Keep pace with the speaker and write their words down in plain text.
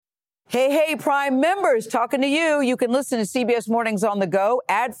Hey, Prime members, talking to you. You can listen to CBS Mornings on the go,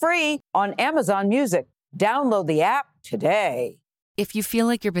 ad-free, on Amazon Music. Download the app today. If you feel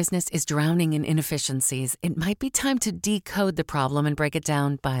like your business is drowning in inefficiencies, it might be time to decode the problem and break it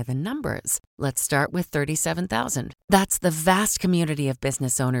down by the numbers. Let's start with 37,000. That's the vast community of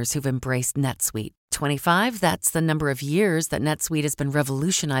business owners who've embraced NetSuite. 25, that's the number of years that NetSuite has been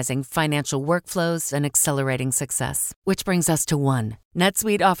revolutionizing financial workflows and accelerating success. Which brings us to 1.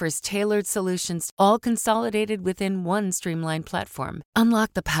 NetSuite offers tailored solutions, all consolidated within one streamlined platform.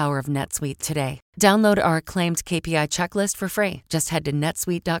 Unlock the power of NetSuite today. Download our acclaimed KPI checklist for free. Just head to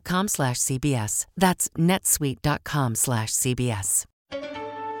netsuite.com/CBS. That's netsuite.com/CBS.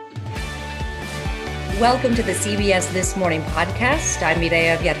 Welcome to the CBS This Morning podcast. I'm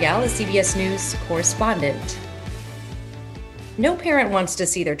Mireya Villarreal, a CBS News correspondent. No parent wants to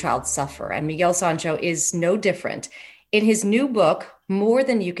see their child suffer, and Miguel Sancho is no different. In his new book, More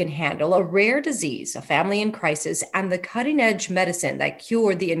Than You Can Handle, a rare disease, a family in crisis, and the cutting-edge medicine that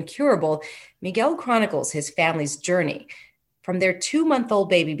cured the incurable, Miguel chronicles his family's journey. From their 2-month-old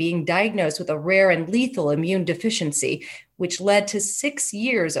baby being diagnosed with a rare and lethal immune deficiency, which led to 6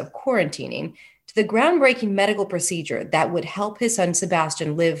 years of quarantining, to the groundbreaking medical procedure that would help his son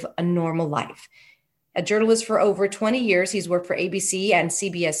Sebastian live a normal life. A journalist for over 20 years, he's worked for ABC and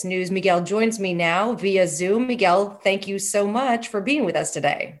CBS News. Miguel joins me now via Zoom. Miguel, thank you so much for being with us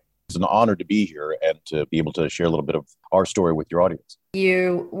today. It's an honor to be here and to be able to share a little bit of our story with your audience.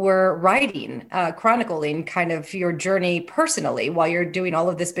 You were writing, chronicling kind of your journey personally while you're doing all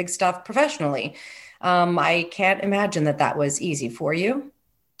of this big stuff professionally. I can't imagine that was easy for you.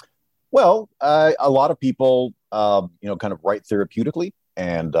 Well, a lot of people, kind of write therapeutically,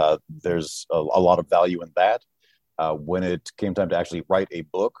 and there's a lot of value in that. When it came time to actually write a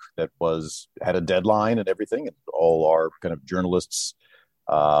book that had a deadline and everything, and all our kind of journalists'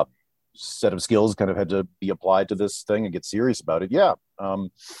 set of skills kind of had to be applied to this thing and get serious about it. Yeah.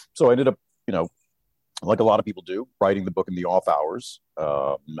 So I ended up, like a lot of people do, writing the book in the off hours.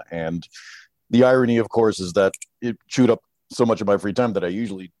 And the irony, of course, is that it chewed up so much of my free time that I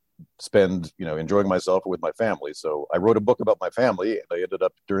usually spend, enjoying myself or with my family. So I wrote a book about my family, and I ended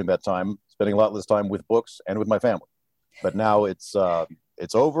up during that time spending a lot less time with books and with my family. But now it's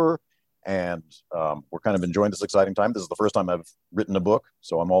over, and we're kind of enjoying this exciting time. This is the first time I've written a book,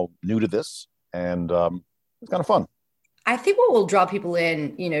 so I'm all new to this, and it's kind of fun. I think what will draw people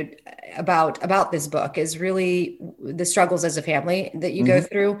in, about this book is really the struggles as a family that you go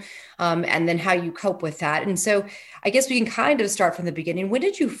through, and then how you cope with that. And so I guess we can kind of start from the beginning. When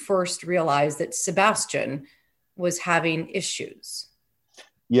did you first realize that Sebastian was having issues?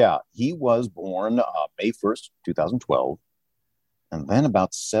 Yeah, he was born May 1st, 2012. And then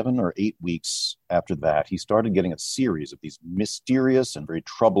about 7 or 8 weeks after that, he started getting a series of these mysterious and very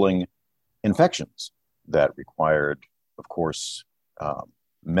troubling infections that required, of course,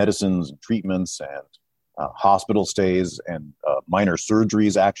 medicines and treatments and hospital stays and minor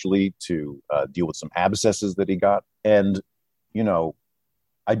surgeries, actually, to deal with some abscesses that he got. And,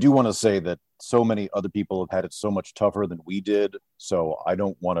 I do want to say that so many other people have had it so much tougher than we did. So I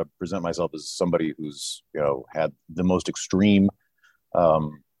don't want to present myself as somebody who's, had the most extreme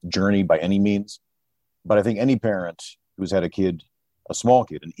journey by any means. But I think any parent who's had a small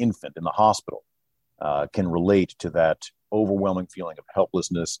kid, an infant in the hospital, can relate to that overwhelming feeling of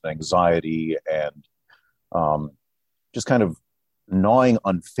helplessness and anxiety and just kind of gnawing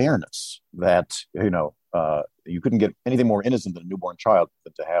unfairness that, you couldn't get anything more innocent than a newborn child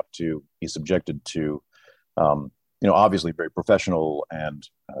than to have to be subjected to, obviously very professional and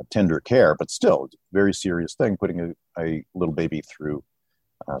tender care, but still it's a very serious thing, putting a little baby through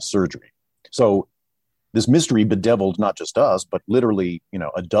surgery. So this mystery bedeviled not just us, but literally,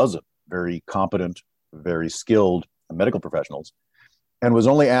 a dozen very competent, very skilled medical professionals. And it was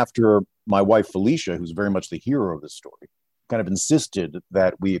only after my wife, Felicia, who's very much the hero of this story, kind of insisted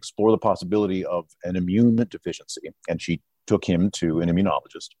that we explore the possibility of an immune deficiency. And she took him to an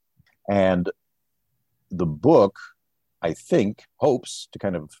immunologist. And the book, I think, hopes to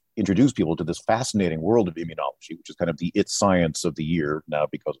kind of introduce people to this fascinating world of immunology, which is kind of the science of the year now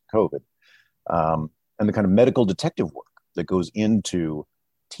because of COVID, and the kind of medical detective work that goes into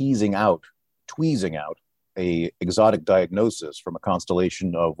tweezing out a exotic diagnosis from a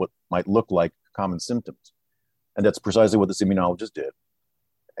constellation of what might look like common symptoms. And that's precisely what this immunologist did.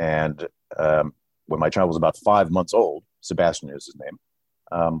 And when my child was about 5 months old, Sebastian is his name,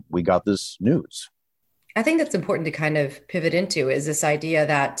 we got this news. I think that's important to kind of pivot into, is this idea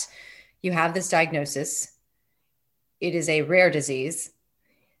that you have this diagnosis. It is a rare disease.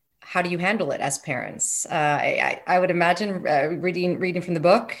 how do you handle it as parents? I would imagine reading from the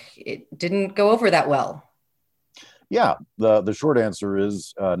book, it didn't go over that well. Yeah, the short answer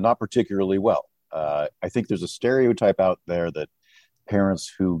is not particularly well. I think there's a stereotype out there that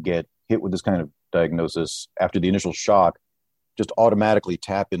parents who get hit with this kind of diagnosis after the initial shock just automatically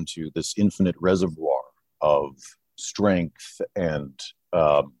tap into this infinite reservoir of strength and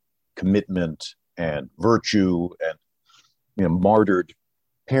commitment and virtue and martyred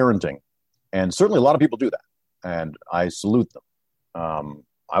parenting. And certainly a lot of people do that, and I salute them.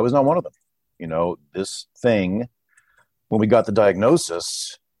 I was not one of them. This thing, when we got the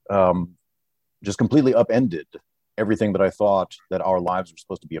diagnosis, just completely upended everything that I thought that our lives were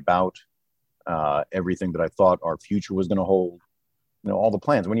supposed to be about, everything that I thought our future was going to hold, all the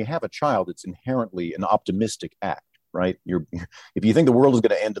plans. When you have a child, it's inherently an optimistic act, right? If you think the world is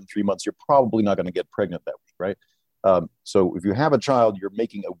going to end in 3 months, you're probably not going to get pregnant that week, right? So if you have a child, you're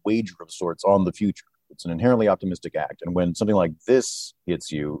making a wager of sorts on the future. It's an inherently optimistic act. And when something like this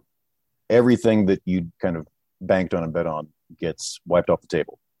hits you, everything that you kind of banked on and bet on gets wiped off the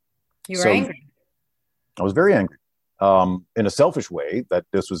table. You were angry. I was very angry, in a selfish way, that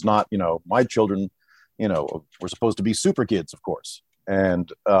this was not, my children, were supposed to be super kids, of course.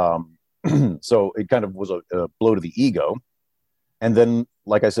 And so it kind of was a blow to the ego. And then,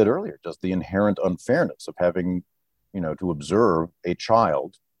 like I said earlier, just the inherent unfairness of having, to observe a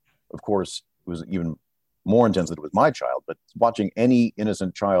child. Of course, it was even more intense that it was my child, but watching any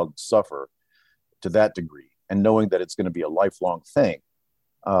innocent child suffer to that degree and knowing that it's going to be a lifelong thing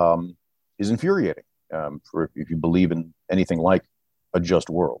is infuriating, if you believe in anything like a just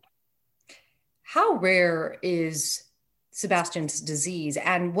world. How rare is Sebastian's disease,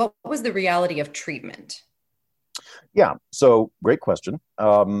 and what was the reality of treatment? Yeah, so great question.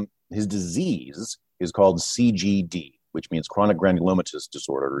 His disease is called CGD, which means chronic granulomatous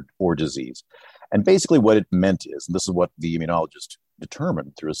disorder or disease. And basically what it meant is, and this is what the immunologist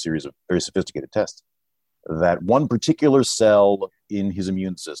determined through a series of very sophisticated tests, that one particular cell in his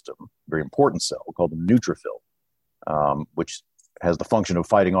immune system, very important cell called the neutrophil, which has the function of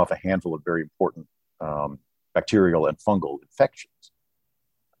fighting off a handful of very important bacterial and fungal infections,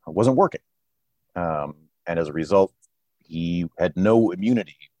 wasn't working. And as a result, he had no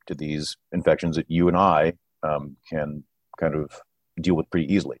immunity to these infections that you and I can kind of deal with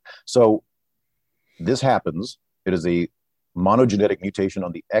pretty easily. So this happens. It is a monogenetic mutation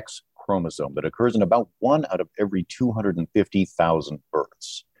on the X chromosome that occurs in about 1 out of every 250,000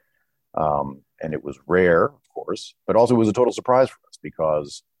 births. And it was rare, of course, but also it was a total surprise for us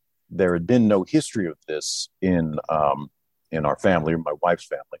because there had been no history of this in our family, or my wife's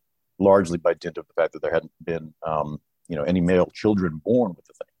family, largely by dint of the fact that there hadn't been any male children born with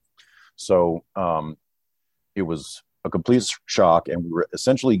the thing. So it was a complete shock, and we were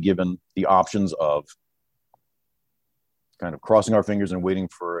essentially given the options of kind of crossing our fingers and waiting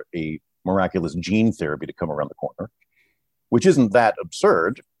for a miraculous gene therapy to come around the corner, which isn't that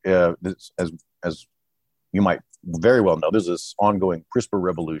absurd. As you might very well know, there's this ongoing CRISPR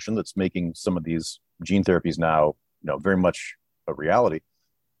revolution that's making some of these gene therapies now, very much a reality.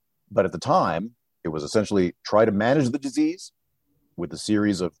 But at the time, it was essentially try to manage the disease with a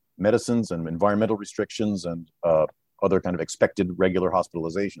series of medicines and environmental restrictions and other kind of expected regular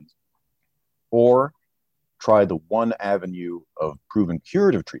hospitalizations, or try the one avenue of proven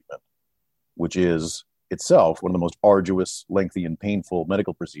curative treatment, which is itself one of the most arduous, lengthy, and painful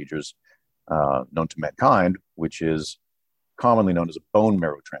medical procedures known to mankind, which is commonly known as a bone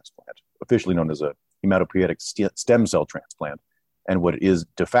marrow transplant, officially known as a hematopoietic stem cell transplant, and what is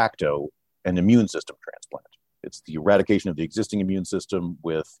de facto an immune system transplant. It's the eradication of the existing immune system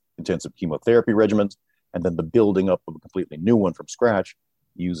with intensive chemotherapy regimens, and then the building up of a completely new one from scratch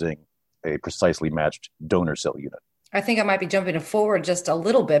using a precisely matched donor cell unit. I think I might be jumping forward just a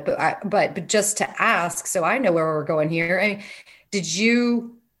little bit, but just to ask, so I know where we're going here. Did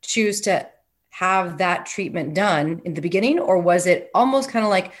you choose to have that treatment done in the beginning, or was it almost kind of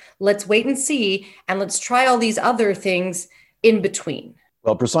like, let's wait and see, and let's try all these other things in between?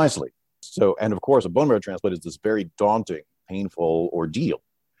 Well, precisely. So, and of course, a bone marrow transplant is this very daunting, painful ordeal.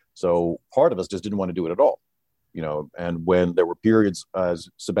 So part of us just didn't want to do it at all. And when there were periods, as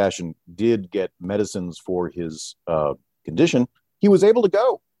Sebastian did get medicines for his condition, he was able to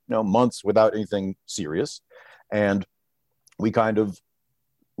go, months without anything serious. And we kind of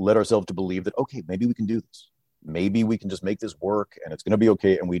led ourselves to believe that, okay, maybe we can do this. Maybe we can just make this work and it's going to be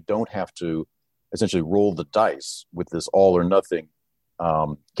okay. And we don't have to essentially roll the dice with this all or nothing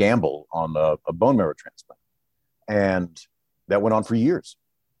gamble on a bone marrow transplant. And that went on for years.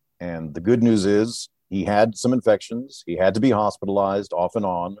 And the good news is he had some infections. He had to be hospitalized off and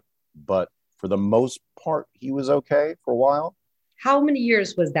on but for the most part, he was okay for a while. How many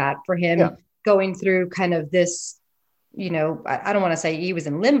years was that for him going through kind of this, I don't want to say he was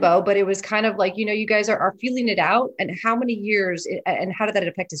in limbo, but it was kind of like, you guys are feeling it out. And how many years and how did that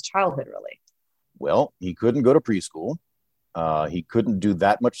affect his childhood really? Well, he couldn't go to preschool. He couldn't do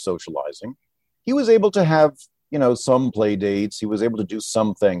that much socializing. He was able to have, some play dates. He was able to do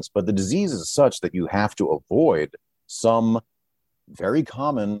some things, but the disease is such that you have to avoid some very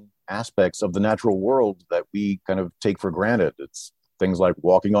common aspects of the natural world that we kind of take for granted. It's things like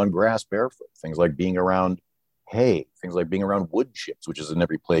walking on grass barefoot, things like being around hay, things like being around wood chips, which is in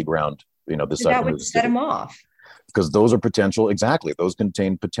every playground, this side that would set him off. Because those are those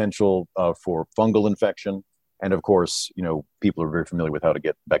contain potential for fungal infection. And of course, people are very familiar with how to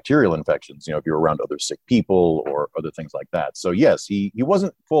get bacterial infections, if you're around other sick people or other things like that. So yes, he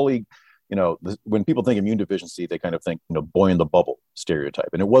wasn't fully, when people think immune deficiency, they kind of think, boy in the bubble stereotype.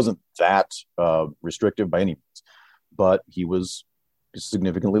 And it wasn't that restrictive by any means, but he was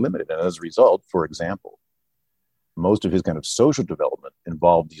significantly limited. And as a result, for example, most of his kind of social development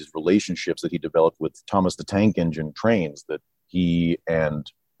involved these relationships that he developed with Thomas the Tank Engine trains that he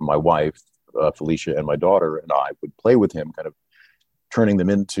and my wife, Felicia, and my daughter and I would play with him, kind of turning them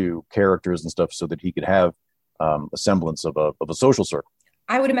into characters and stuff so that he could have a semblance of a social circle.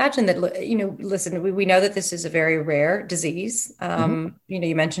 I would imagine that, listen, we know that this is a very rare disease.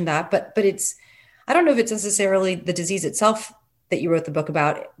 You mentioned that, but I don't know if it's necessarily the disease itself that you wrote the book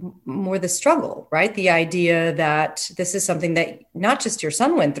about, more the struggle, right? The idea that this is something that not just your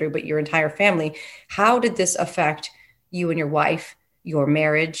son went through, but your entire family. How did this affect you and your wife, your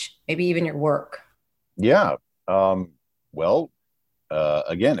marriage, maybe even your work? Yeah. Again,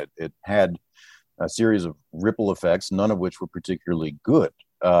 it had a series of ripple effects, none of which were particularly good.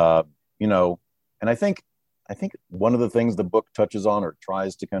 And I think one of the things the book touches on or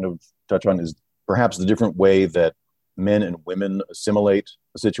tries to kind of touch on is perhaps the different way that men and women assimilate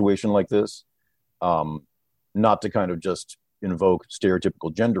a situation like this, not to kind of just invoke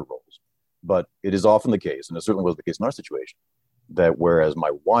stereotypical gender roles, but it is often the case, and it certainly was the case in our situation, that whereas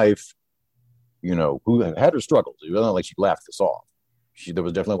my wife, who had her struggles, it wasn't like she laughed this off. There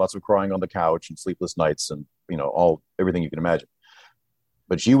was definitely lots of crying on the couch and sleepless nights and, everything you can imagine.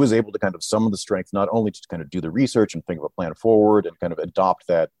 But she was able to kind of summon the strength, not only to kind of do the research and think of a plan forward and kind of adopt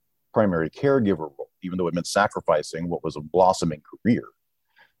that primary caregiver role, even though it meant sacrificing what was a blossoming career,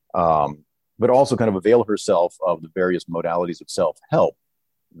 but also kind of avail herself of the various modalities of self-help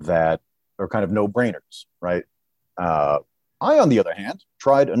that are kind of no-brainers, right? I, on the other hand,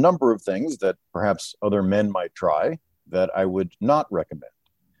 tried a number of things that perhaps other men might try that I would not recommend.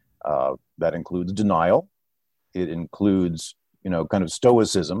 That includes denial. It includes, kind of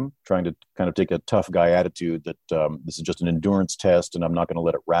stoicism, trying to kind of take a tough guy attitude that this is just an endurance test and I'm not going to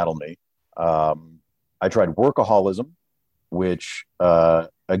let it rattle me. I tried workaholism, which,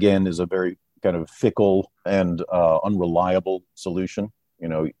 again, is a very kind of fickle and unreliable solution.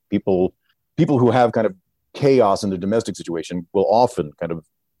 People who have kind of chaos in the domestic situation will often kind of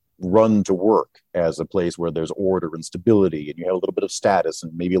run to work as a place where there's order and stability and you have a little bit of status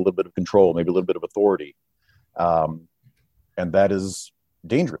and maybe a little bit of control, maybe a little bit of authority. And that is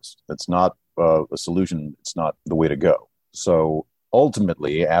dangerous. That's not a solution. It's not the way to go. So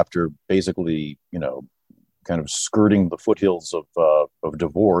ultimately, after basically, kind of skirting the foothills of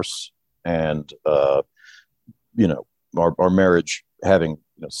divorce and, our marriage having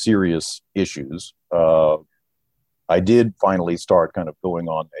serious issues, I did finally start kind of going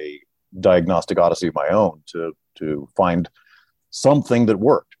on a diagnostic odyssey of my own to find something that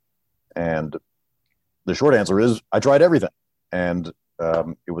worked. And the short answer is I tried everything. And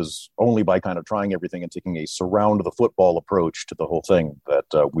it was only by kind of trying everything and taking a surround the football approach to the whole thing that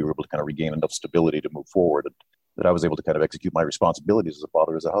we were able to kind of regain enough stability to move forward, and that I was able to kind of execute my responsibilities as a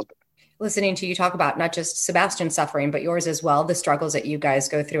father, as a husband. Listening to you talk about not just Sebastian's suffering, but yours as well, the struggles that you guys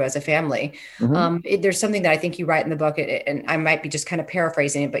go through as a family. Mm-hmm. There's something that I think you write in the book, and I might be just kind of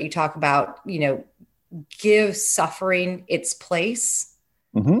paraphrasing it, but you talk about, give suffering its place.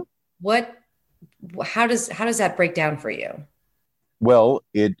 Mm-hmm. How does that break down for you? Well,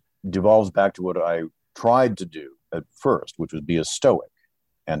 it devolves back to what I tried to do at first, which was be a stoic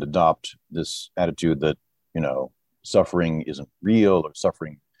and adopt this attitude that, suffering isn't real or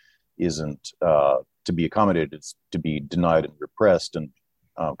suffering isn't to be accommodated. It's to be denied and repressed and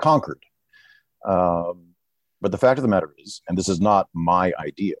conquered. But the fact of the matter is, and this is not my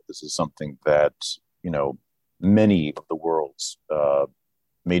idea, this is something that, many of the world's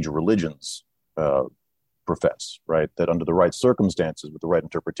major religions profess, right? That under the right circumstances, with the right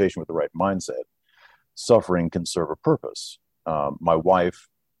interpretation, with the right mindset, suffering can serve a purpose. My wife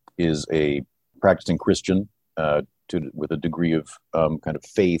is a practicing Christian with a degree of kind of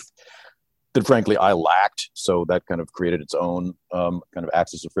faith that, frankly, I lacked. So that kind of created its own kind of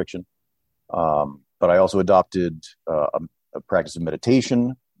axis of friction. But I also adopted a practice of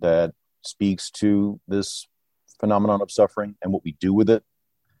meditation that speaks to this phenomenon of suffering and what we do with it.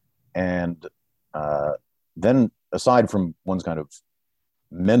 And then, aside from one's kind of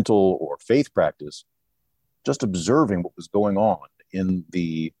mental or faith practice, just observing what was going on in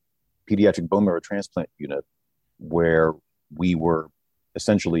the pediatric bone marrow transplant unit, where we were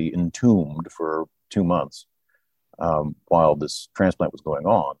essentially entombed for 2 months while this transplant was going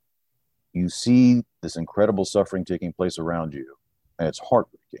on, you see this incredible suffering taking place around you, and it's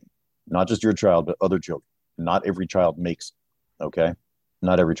heartbreaking. Not just your child, but other children. Not every child makes it, okay?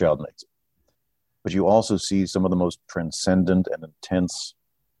 Not every child makes it. But you also see some of the most transcendent and intense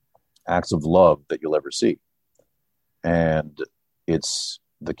acts of love that you'll ever see. And it's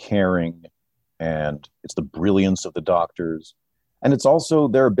the caring, and it's the brilliance of the doctors, and it's also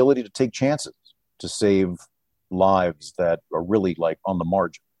their ability to take chances to save lives that are really like on the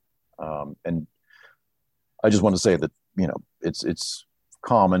margin. And I just want to say that, it's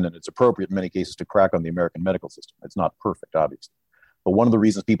common and it's appropriate in many cases to crack on the American medical system. It's not perfect, obviously. But one of the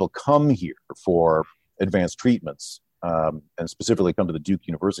reasons people come here for advanced treatments, and specifically come to the Duke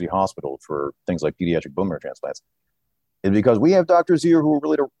University Hospital for things like pediatric bone marrow transplants, is because we have doctors here who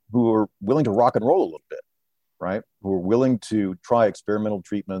are willing to rock and roll a little bit, right? Who are willing to try experimental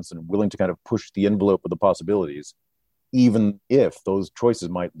treatments and willing to kind of push the envelope of the possibilities, even if those choices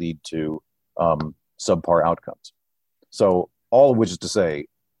might lead to subpar outcomes. So all of which is to say,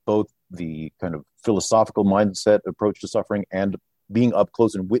 both the kind of philosophical mindset approach to suffering and being up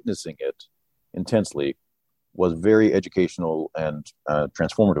close and witnessing it intensely was very educational and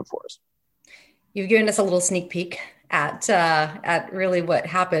transformative for us. You've given us a little sneak peek at really what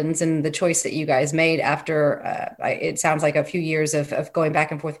happens and the choice that you guys made after it sounds like a few years of going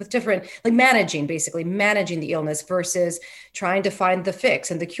back and forth with different, like managing the illness versus trying to find the fix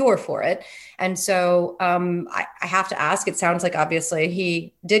and the cure for it. And so I have to ask, it sounds like obviously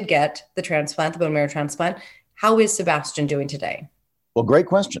he did get the transplant, the bone marrow transplant. How is Sebastian doing today? Well, great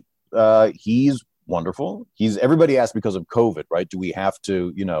question. He's wonderful. Everybody asked because of COVID, right? Do we have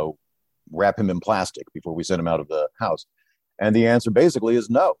to, wrap him in plastic before we send him out of the house? And the answer basically is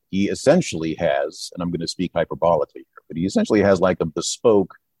no. He essentially has, and I'm going to speak hyperbolically here, but he essentially has like a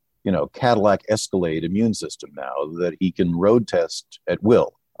bespoke, Cadillac Escalade immune system now that he can road test at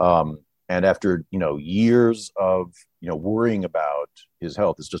will. And after, years of, worrying about his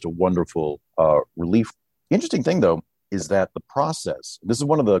health, it's just a wonderful relief. The interesting thing, though, is that the process, this is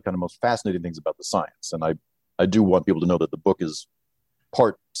one of the kind of most fascinating things about the science. And I do want people to know that the book is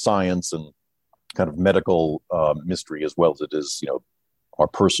part science and kind of medical mystery, as well as it is, our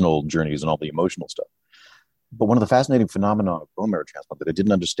personal journeys and all the emotional stuff. But one of the fascinating phenomena of bone marrow transplant that I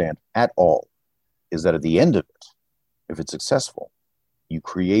didn't understand at all is that at the end of it, if it's successful, you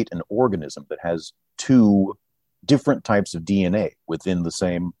create an organism that has two different types of DNA within the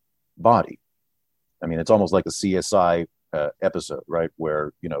same body. I mean, it's almost like a CSI episode, right?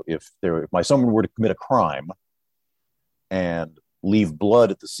 Where, if someone were to commit a crime and leave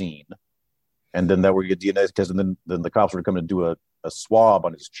blood at the scene, and then that were get DNA test, and then the cops were to come and do a swab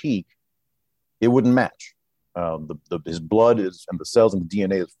on his cheek, it wouldn't match. His blood is, and the cells and the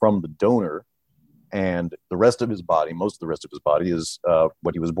DNA is from the donor, and the rest of his body, most of the rest of his body, is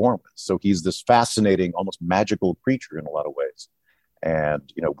what he was born with. So he's this fascinating, almost magical creature in a lot of ways. And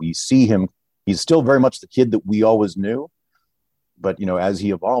we see him; he's still very much the kid that we always knew. But as he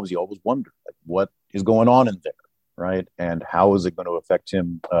evolves, you always wonder, like, what is going on in there, right? And how is it going to affect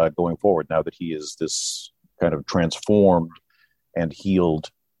him going forward now that he is this kind of transformed and healed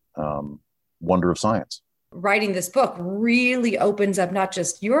wonder of science? Writing this book really opens up not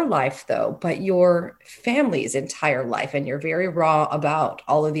just your life, though, but your family's entire life. And you're very raw about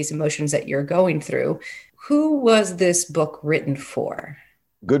all of these emotions that you're going through. Who was this book written for?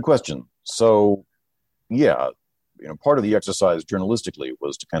 Good question. So, yeah, part of the exercise journalistically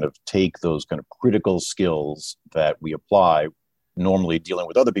was to kind of take those kind of critical skills that we apply normally dealing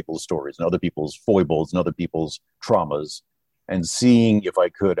with other people's stories and other people's foibles and other people's traumas, and seeing if I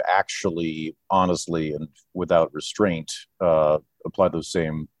could actually, honestly, and without restraint, apply those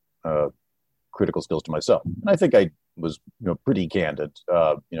same critical skills to myself. And I think I was, pretty candid.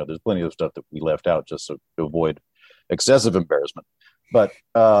 There's plenty of stuff that we left out just to avoid excessive embarrassment. But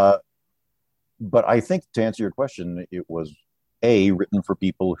I think, to answer your question, it was written for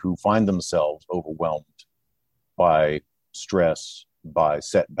people who find themselves overwhelmed by stress, by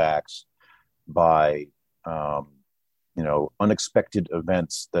setbacks, by unexpected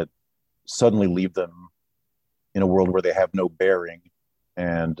events that suddenly leave them in a world where they have no bearing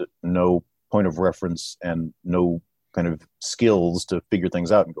and no point of reference and no kind of skills to figure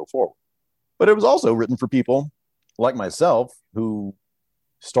things out and go forward. But it was also written for people like myself who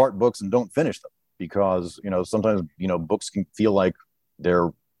start books and don't finish them because, sometimes, books can feel like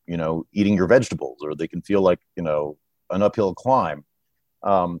they're, eating your vegetables, or they can feel like, an uphill climb.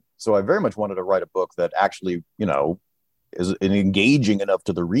 So I very much wanted to write a book that actually, is engaging enough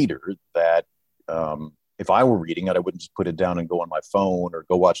to the reader that if I were reading it, I wouldn't just put it down and go on my phone or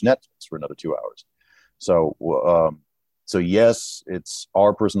go watch Netflix for another 2 hours. So yes, it's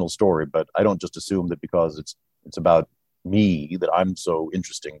our personal story, but I don't just assume that because it's about me that I'm so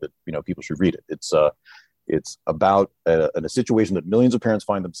interesting that people should read it. It's about a situation that millions of parents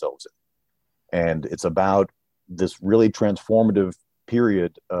find themselves in, and it's about this really transformative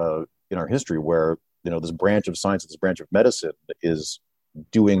period in our history where this branch of science, this branch of medicine, is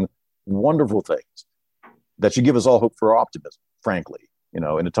doing wonderful things that should give us all hope for optimism. Frankly, in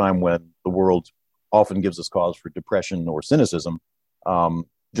a time when the world often gives us cause for depression or cynicism,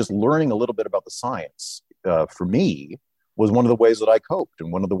 just learning a little bit about the science for me was one of the ways that I coped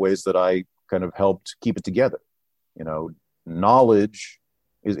and one of the ways that I kind of helped keep it together. Knowledge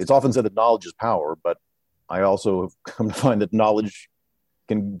it's often said that knowledge is power, but I also have come to find that knowledge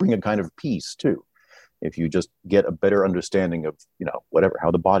can bring a kind of peace too. If you just get a better understanding of,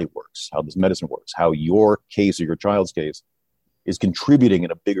 how the body works, how this medicine works, how your case or your child's case is contributing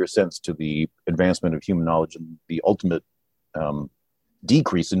in a bigger sense to the advancement of human knowledge and the ultimate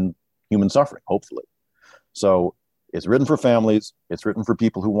decrease in human suffering, hopefully. So it's written for families. It's written for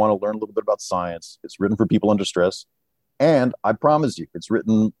people who want to learn a little bit about science. It's written for people under stress. And I promise you, it's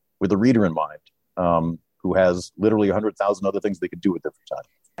written with a reader in mind, who has literally 100,000 other things they could do with their free time.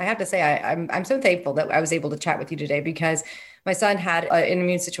 I have to say, I'm so thankful that I was able to chat with you today because my son had an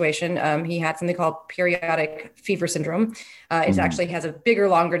immune situation. He had something called periodic fever syndrome. It actually has a bigger,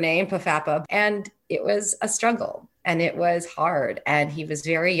 longer name, PFAPA. And it was a struggle and it was hard. And he was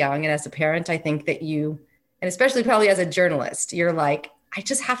very young. And as a parent, I think that you, and especially probably as a journalist, you're like, I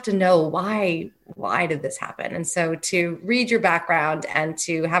just have to know why did this happen? And so to read your background and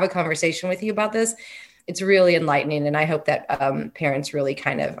to have a conversation with you about this, it's really enlightening. And I hope that parents really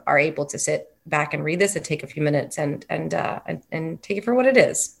kind of are able to sit back and read this and take a few minutes and take it for what it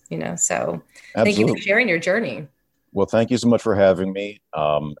is, So Absolutely. Thank you for sharing your journey. Well, thank you so much for having me.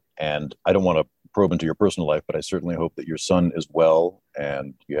 And I don't want to probe into your personal life, but I certainly hope that your son is well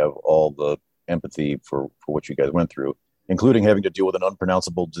and you have all the empathy for what you guys went through, including having to deal with an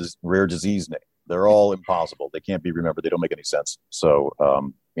unpronounceable rare disease name. They're all impossible. They can't be remembered. They don't make any sense. So,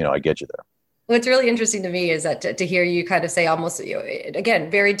 I get you there. What's really interesting to me is that to hear you kind of say almost,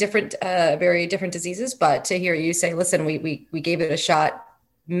 again, very different diseases, but to hear you say, listen, we gave it a shot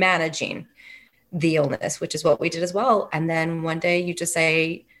managing the illness, which is what we did as well. And then one day you just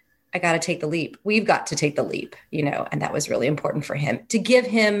say, I got to take the leap. We've got to take the leap, and that was really important for him to give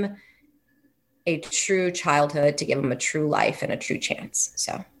him a true childhood, to give him a true life and a true chance.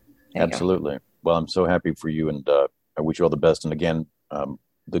 So absolutely. Well, I'm so happy for you and I wish you all the best. And again,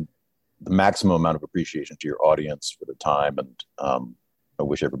 the maximum amount of appreciation to your audience for the time. And I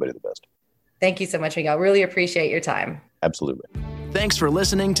wish everybody the best. Thank you so much, Miguel. Really appreciate your time. Absolutely. Thanks for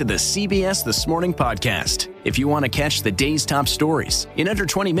listening to the CBS This Morning podcast. If you want to catch the day's top stories in under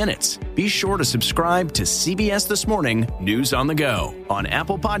 20 minutes, be sure to subscribe to CBS This Morning News on the Go on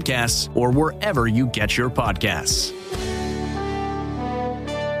Apple Podcasts or wherever you get your podcasts.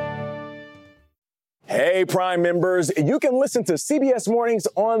 Hey, Prime members, you can listen to CBS Mornings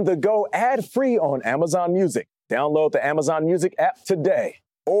on the go ad-free on Amazon Music. Download the Amazon Music app today.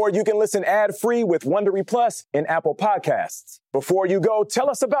 Or you can listen ad-free with Wondery Plus in Apple Podcasts. Before you go, tell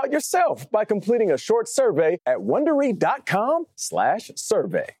us about yourself by completing a short survey at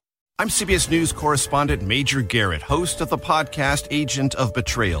Wondery.com/survey. I'm CBS News correspondent Major Garrett, host of the podcast Agent of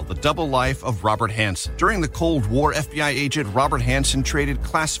Betrayal, The Double Life of Robert Hanssen. During the Cold War, FBI agent Robert Hanssen traded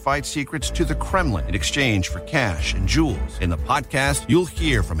classified secrets to the Kremlin in exchange for cash and jewels. In the podcast, you'll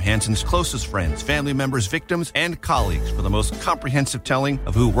hear from Hanssen's closest friends, family members, victims, and colleagues for the most comprehensive telling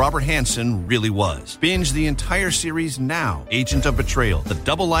of who Robert Hanssen really was. Binge the entire series now. Agent of Betrayal, The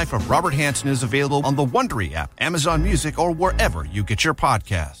Double Life of Robert Hanssen is available on the Wondery app, Amazon Music, or wherever you get your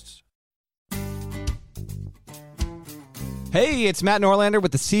podcasts. Hey, it's Matt Norlander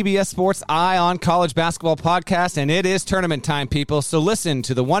with the CBS Sports Eye on College Basketball podcast, and it is tournament time, people. So listen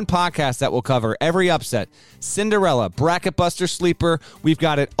to the one podcast that will cover every upset, Cinderella, Bracket Buster, Sleeper. We've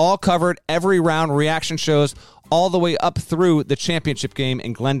got it all covered, every round, reaction shows, all the way up through the championship game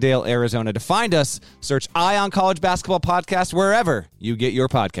in Glendale, Arizona. To find us, search Eye on College Basketball podcast wherever you get your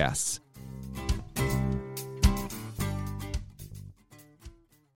podcasts.